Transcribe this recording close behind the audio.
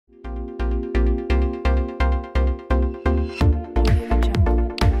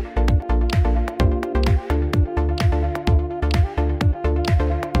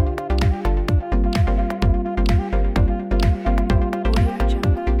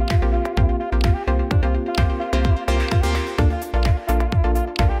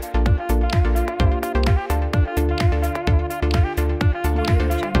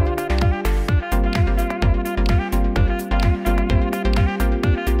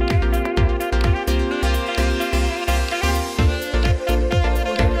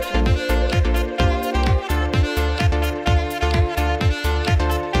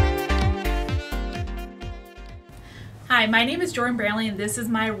My name is Jordan Brantley and this is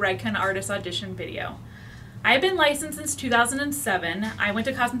my Redken artist audition video. I've been licensed since 2007. I went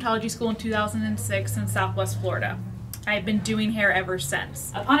to cosmetology school in 2006 in Southwest Florida. I've been doing hair ever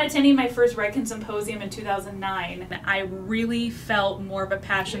since. Upon attending my first Redken symposium in 2009, I really felt more of a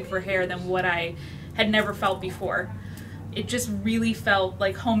passion for hair than what I had never felt before. It just really felt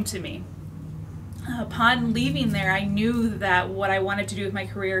like home to me. Upon leaving there, I knew that what I wanted to do with my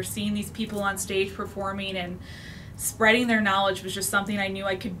career, seeing these people on stage performing and spreading their knowledge, was just something I knew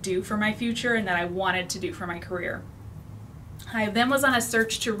I could do for my future and that I wanted to do for my career. I then was on a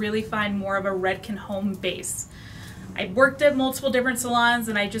search to really find more of a Redken home base. I worked at multiple different salons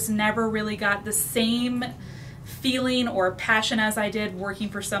and I just never really got the same feeling or passion as I did working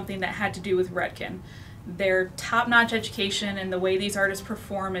for something that had to do with Redken. Their top-notch education and the way these artists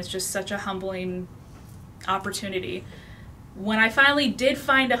perform is just such a humbling opportunity. When I finally did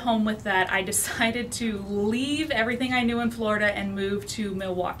find a home with that, I decided to leave everything I knew in Florida and move to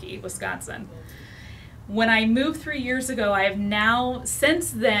Milwaukee, Wisconsin. When I moved 3 years ago, I have now,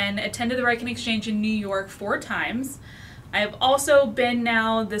 since then, attended the Redken Exchange in New York 4 times. I have also been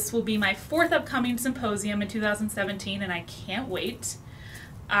now, this will be my 4th upcoming symposium in 2017, and I can't wait.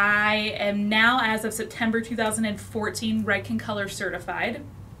 I am now, as of September 2014, Redken Color Certified.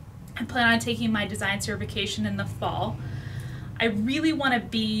 I plan on taking my design certification in the fall. I really want to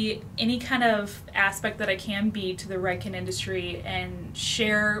be any kind of aspect that I can be to the Redken industry and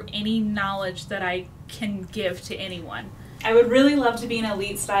share any knowledge that I can give to anyone. I would really love to be an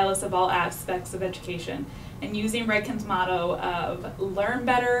elite stylist of all aspects of education, and using Redken's motto of learn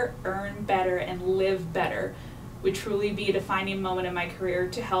better, earn better, and live better would truly be a defining moment in my career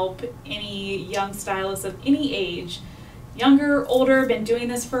to help any young stylist of any age, younger, older, been doing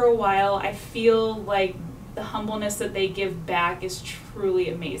this for a while. I feel like the humbleness that they give back is truly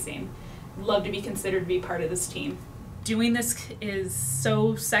amazing. I'd love to be considered to be part of this team. Doing this is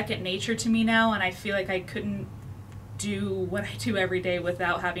so second nature to me now, and I feel like I couldn't do what I do every day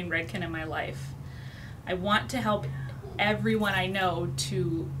without having Redken in my life. I want to help everyone I know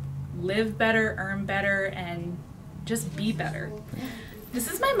to live better, earn better, and just be better. This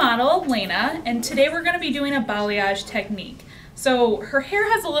is my model, Lena, and today we're going to be doing a balayage technique. So her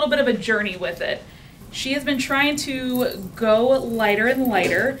hair has a little bit of a journey with it. She has been trying to go lighter and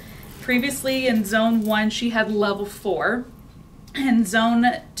lighter. Previously in zone 1 she had level 4, and zone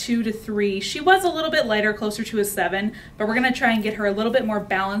 2 to 3 she was a little bit lighter, closer to a 7, but we're going to try and get her a little bit more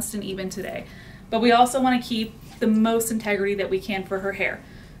balanced and even today. But we also want to keep the most integrity that we can for her hair.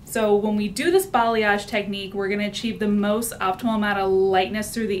 So when we do this balayage technique, we're going to achieve the most optimal amount of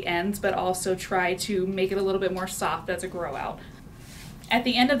lightness through the ends, but also try to make it a little bit more soft as a grow out. At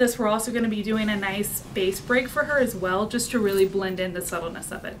the end of this, we're also going to be doing a nice base break for her as well, just to really blend in the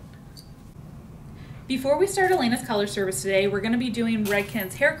subtleness of it. Before we start Elena's color service today, we're going to be doing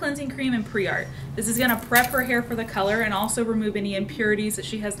Redken's hair cleansing cream and pre-art. This is going to prep her hair for the color and also remove any impurities that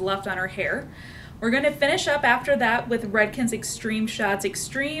she has left on her hair. We're going to finish up after that with Redken's Extreme Shots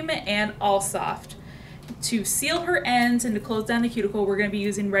Extreme and All Soft. To seal her ends and to close down the cuticle, we're going to be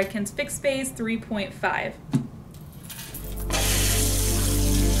using Redken's Fixed Base 3.5.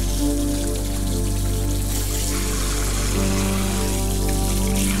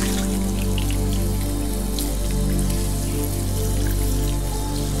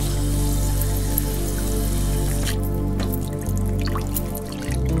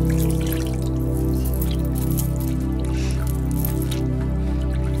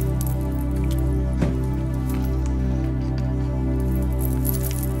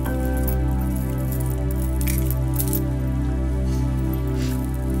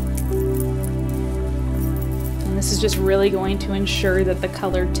 This is just really going to ensure that the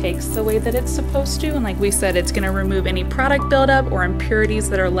color takes the way that it's supposed to, and like we said, it's going to remove any product buildup or impurities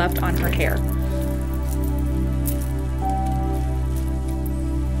that are left on her hair.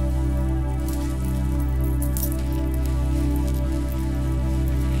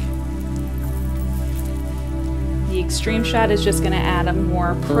 The Extreme Shot is just going to add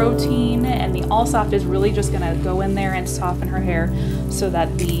more protein, and the All Soft is really just going to go in there and soften her hair so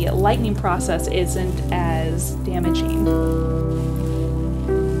that the lightening process isn't as damaging.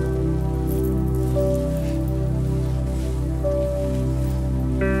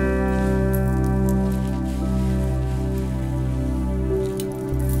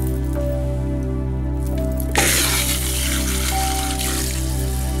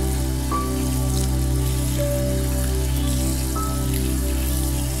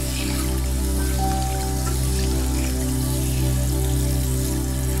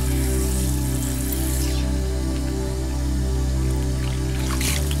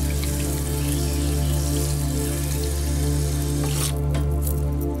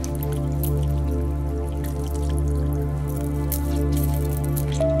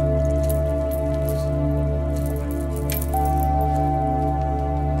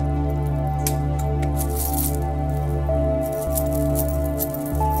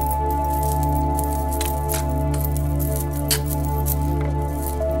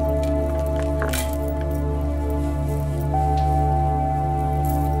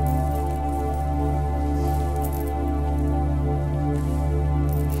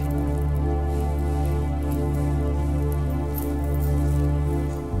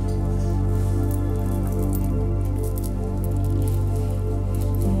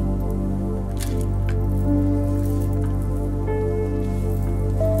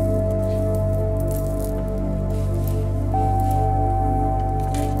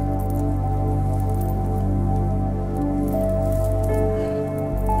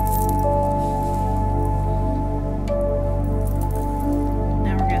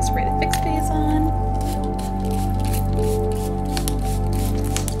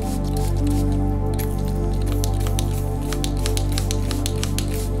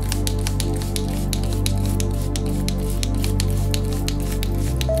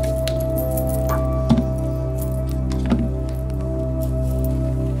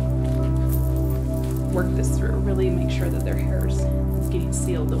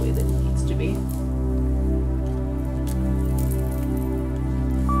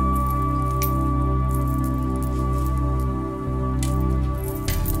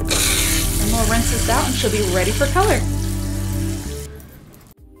 she'll be ready for color.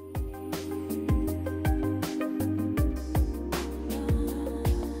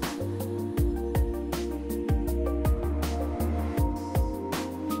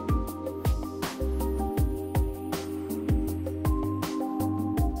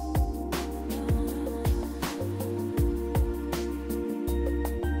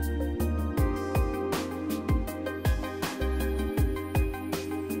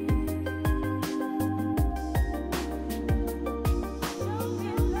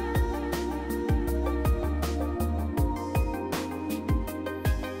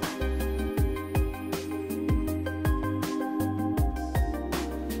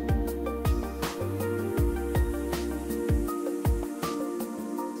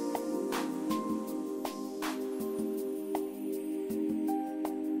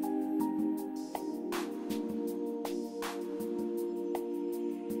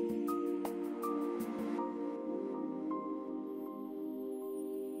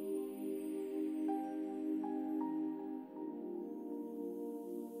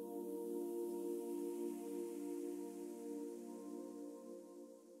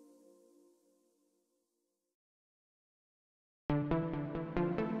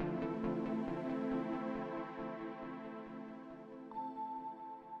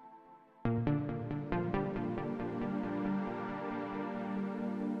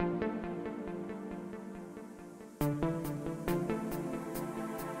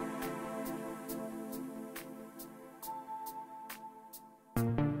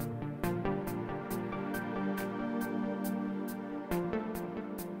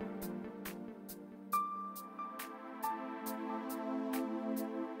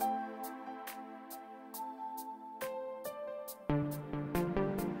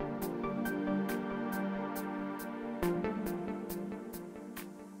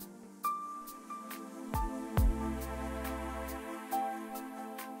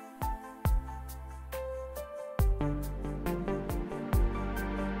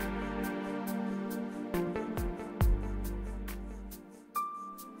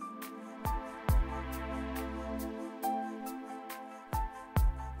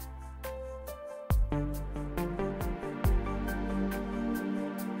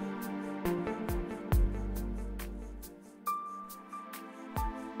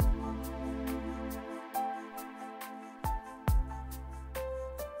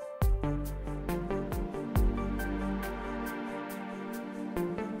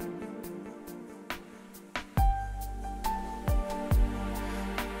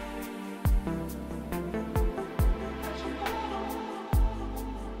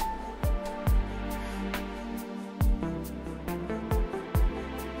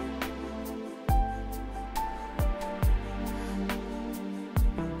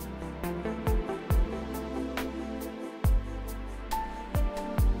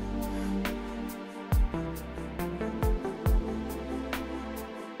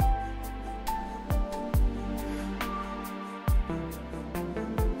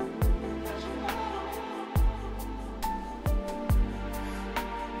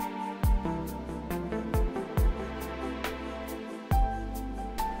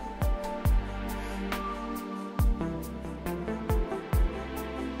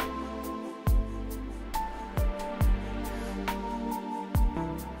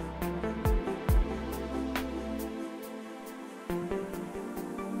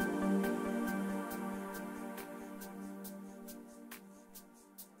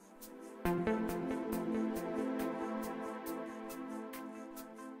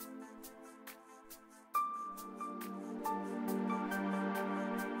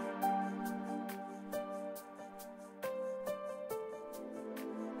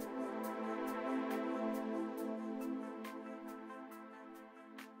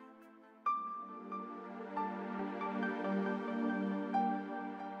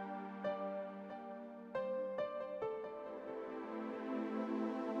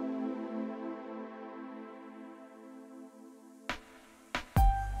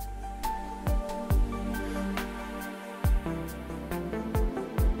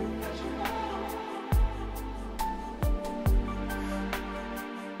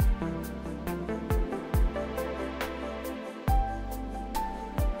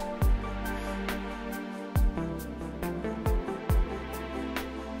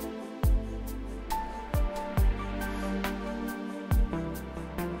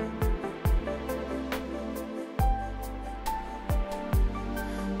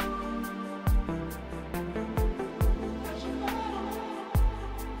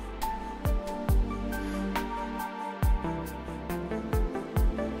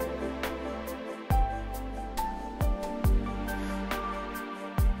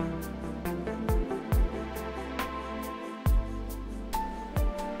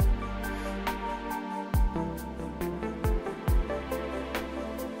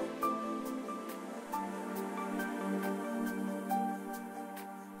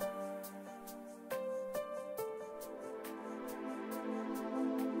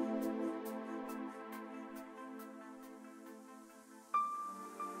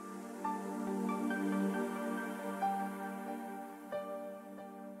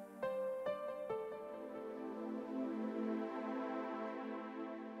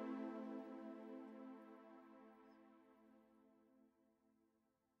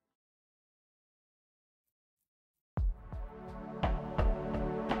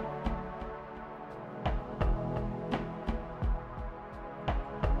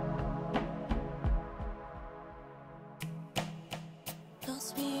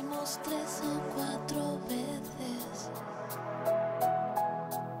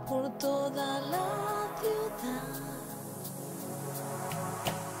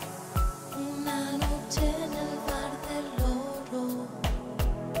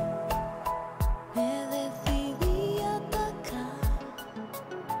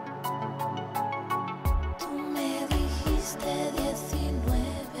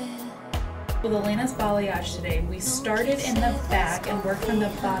 With Elena's balayage today, we started in the back and worked from the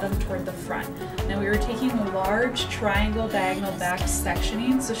bottom toward the front. Now we were taking a large triangle diagonal back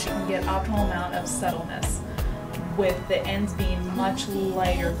sectioning so she can get optimal amount of subtleness, with the ends being much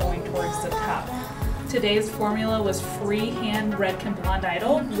lighter going towards the top. Today's formula was freehand Redken Blonde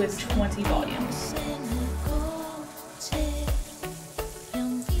Idol with 20 volumes.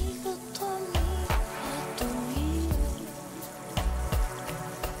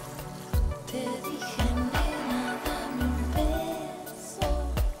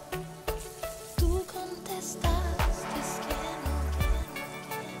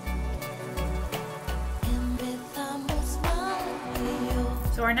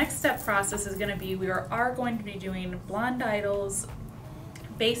 So our next step process is going to be, we are going to be doing Blonde Idols,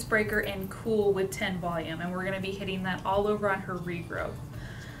 Base Breaker, and Cool with 10 volume, and we're going to be hitting that all over on her regrowth.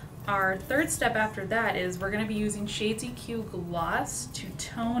 Our third step after that is we're going to be using Shades EQ Gloss to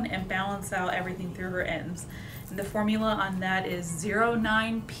tone and balance out everything through her ends. And the formula on that is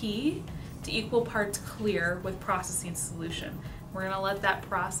 0.9p to equal parts clear with processing solution. We're going to let that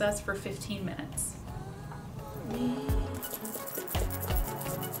process for 15 minutes.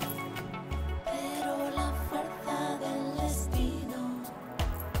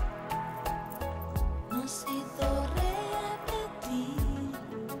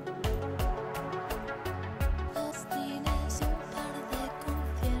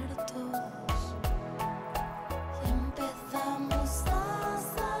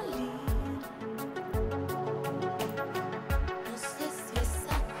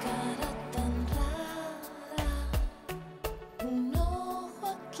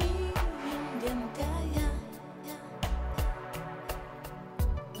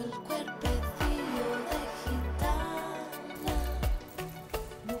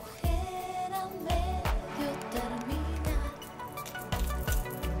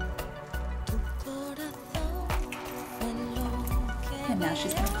 And now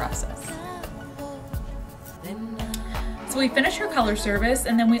she's going to process. So we finished her color service,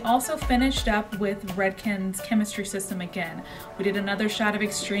 and then we also finished up with Redken's chemistry system again. We did another shot of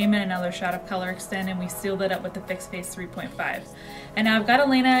Extreme and another shot of Color Extend, and we sealed it up with the Fixed Face 3.5. And now I've got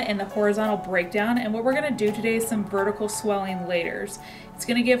Elena in the horizontal breakdown, and what we're going to do today is some vertical swelling layers. It's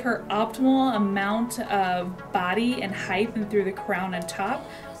going to give her optimal amount of body and height and through the crown and top,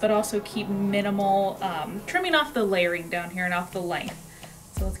 but also keep minimal trimming off the layering down here and off the length.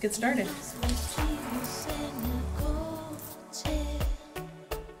 So let's get started.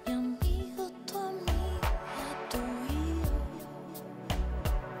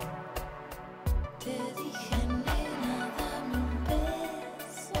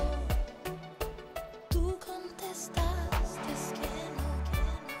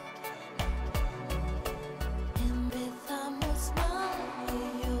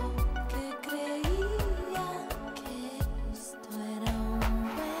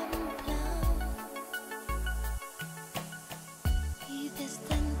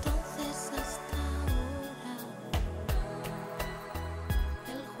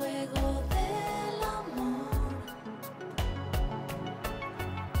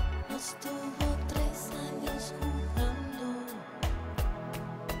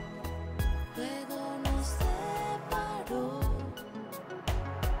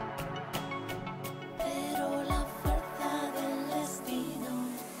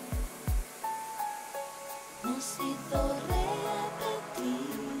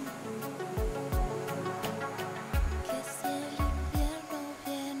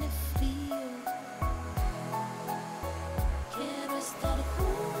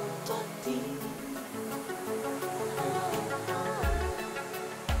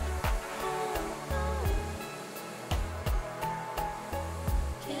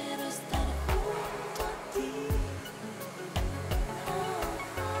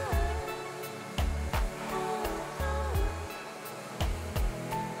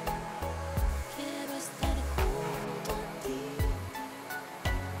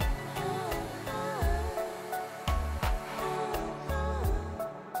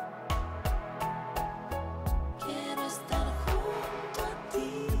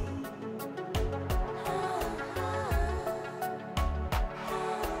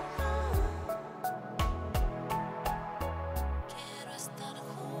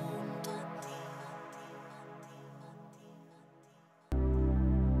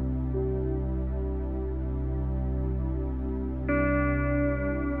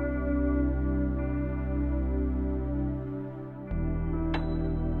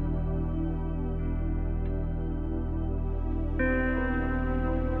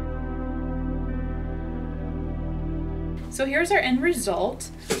 So here's our end result.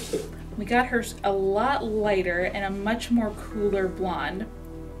 We got her a lot lighter and a much more cooler blonde.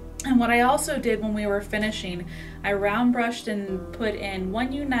 And what I also did when we were finishing, I round brushed and put in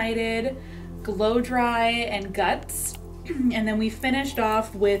One United, Glow Dry, and Guts. And then we finished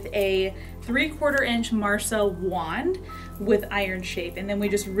off with a 3/4 inch Marcel wand with Iron Shape. And then we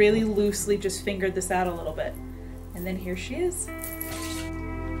just really loosely just fingered this out a little bit. And then here she is.